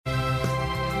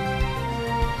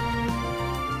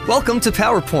Welcome to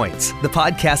PowerPoints, the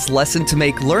podcast lesson to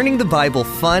make learning the Bible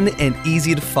fun and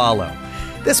easy to follow.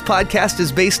 This podcast is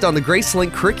based on the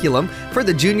GraceLink curriculum for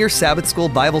the Junior Sabbath School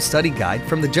Bible Study Guide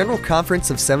from the General Conference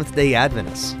of Seventh-day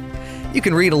Adventists. You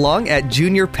can read along at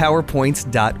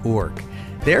juniorpowerpoints.org.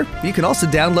 There, you can also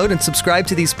download and subscribe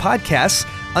to these podcasts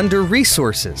under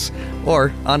Resources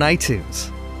or on iTunes.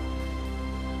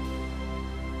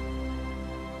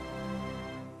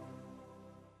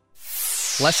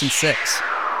 Lesson 6.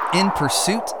 In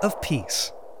Pursuit of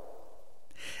Peace.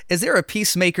 Is there a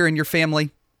peacemaker in your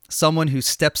family? Someone who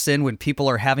steps in when people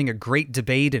are having a great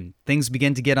debate and things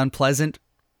begin to get unpleasant?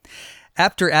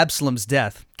 After Absalom's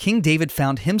death, King David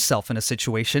found himself in a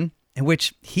situation in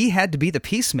which he had to be the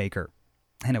peacemaker,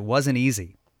 and it wasn't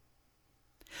easy.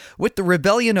 With the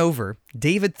rebellion over,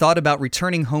 David thought about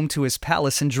returning home to his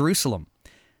palace in Jerusalem,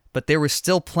 but there was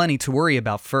still plenty to worry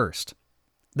about first.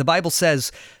 The Bible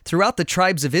says, throughout the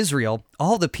tribes of Israel,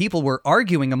 all the people were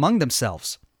arguing among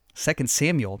themselves. 2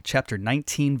 Samuel chapter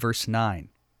 19, verse 9.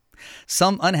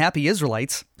 Some unhappy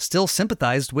Israelites still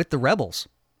sympathized with the rebels.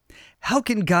 How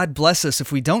can God bless us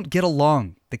if we don't get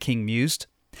along? The king mused.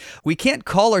 We can't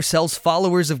call ourselves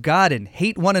followers of God and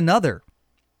hate one another.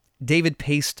 David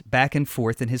paced back and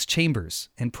forth in his chambers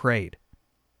and prayed.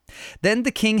 Then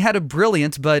the king had a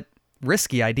brilliant but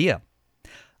risky idea.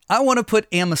 I want to put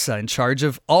Amasa in charge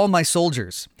of all my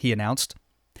soldiers, he announced.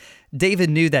 David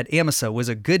knew that Amasa was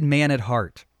a good man at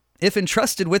heart. If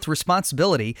entrusted with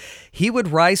responsibility, he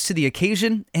would rise to the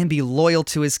occasion and be loyal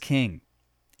to his king.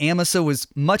 Amasa was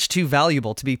much too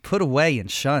valuable to be put away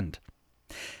and shunned.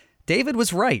 David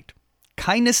was right.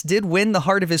 Kindness did win the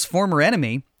heart of his former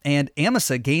enemy, and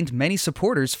Amasa gained many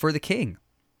supporters for the king.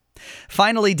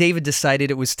 Finally, David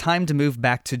decided it was time to move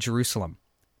back to Jerusalem.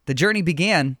 The journey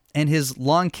began, and his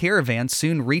long caravan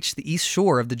soon reached the east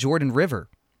shore of the Jordan River.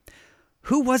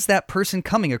 Who was that person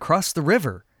coming across the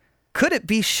river? Could it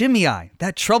be Shimei,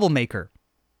 that troublemaker?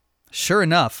 Sure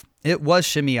enough, it was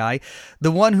Shimei,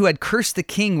 the one who had cursed the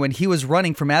king when he was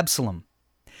running from Absalom.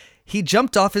 He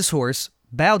jumped off his horse,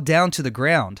 bowed down to the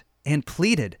ground, and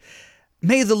pleaded,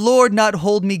 "May the Lord not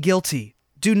hold me guilty.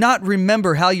 Do not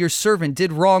remember how your servant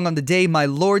did wrong on the day my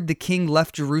lord the king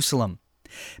left Jerusalem.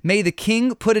 May the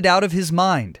king put it out of his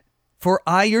mind. For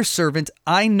I, your servant,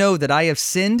 I know that I have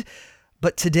sinned,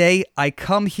 but today I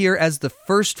come here as the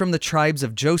first from the tribes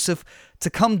of Joseph to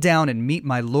come down and meet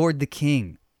my lord the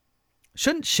king."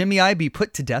 "Shouldn't Shimei be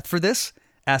put to death for this?"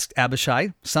 asked Abishai,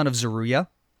 son of Zeruiah.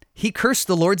 "He cursed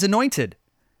the Lord's anointed."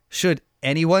 "Should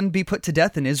anyone be put to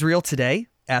death in Israel today?"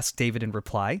 asked David in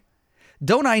reply.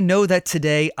 "Don't I know that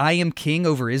today I am king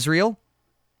over Israel?"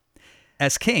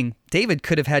 As king, David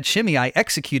could have had Shimei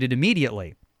executed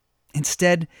immediately.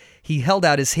 Instead, he held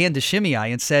out his hand to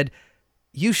Shimei and said,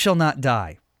 "You shall not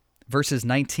die." Verses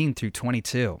 19 through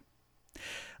 22.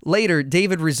 Later,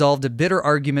 David resolved a bitter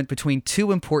argument between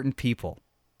two important people.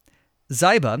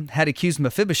 Ziba had accused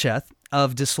Mephibosheth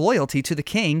of disloyalty to the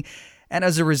king, and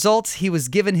as a result, he was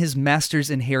given his master's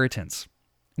inheritance.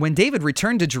 When David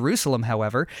returned to Jerusalem,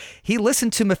 however, he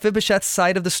listened to Mephibosheth's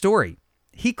side of the story.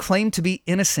 He claimed to be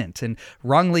innocent and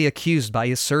wrongly accused by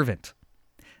his servant.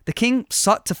 The king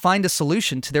sought to find a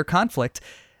solution to their conflict,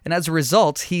 and as a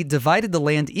result, he divided the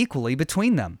land equally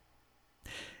between them.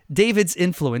 David's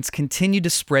influence continued to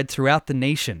spread throughout the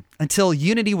nation until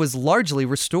unity was largely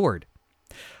restored.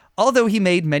 Although he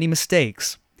made many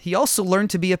mistakes, he also learned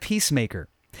to be a peacemaker.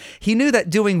 He knew that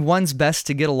doing one's best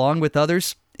to get along with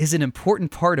others is an important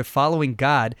part of following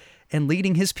God and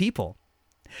leading his people.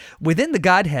 Within the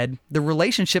Godhead, the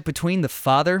relationship between the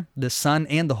Father, the Son,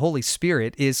 and the Holy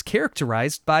Spirit is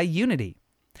characterized by unity.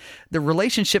 The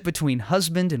relationship between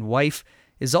husband and wife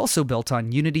is also built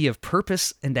on unity of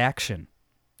purpose and action.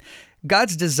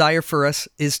 God's desire for us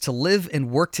is to live and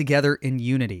work together in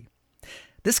unity.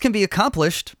 This can be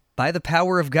accomplished by the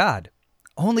power of God,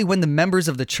 only when the members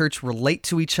of the church relate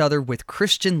to each other with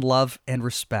Christian love and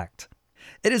respect.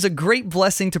 It is a great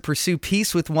blessing to pursue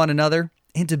peace with one another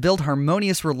and to build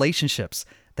harmonious relationships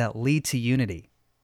that lead to unity.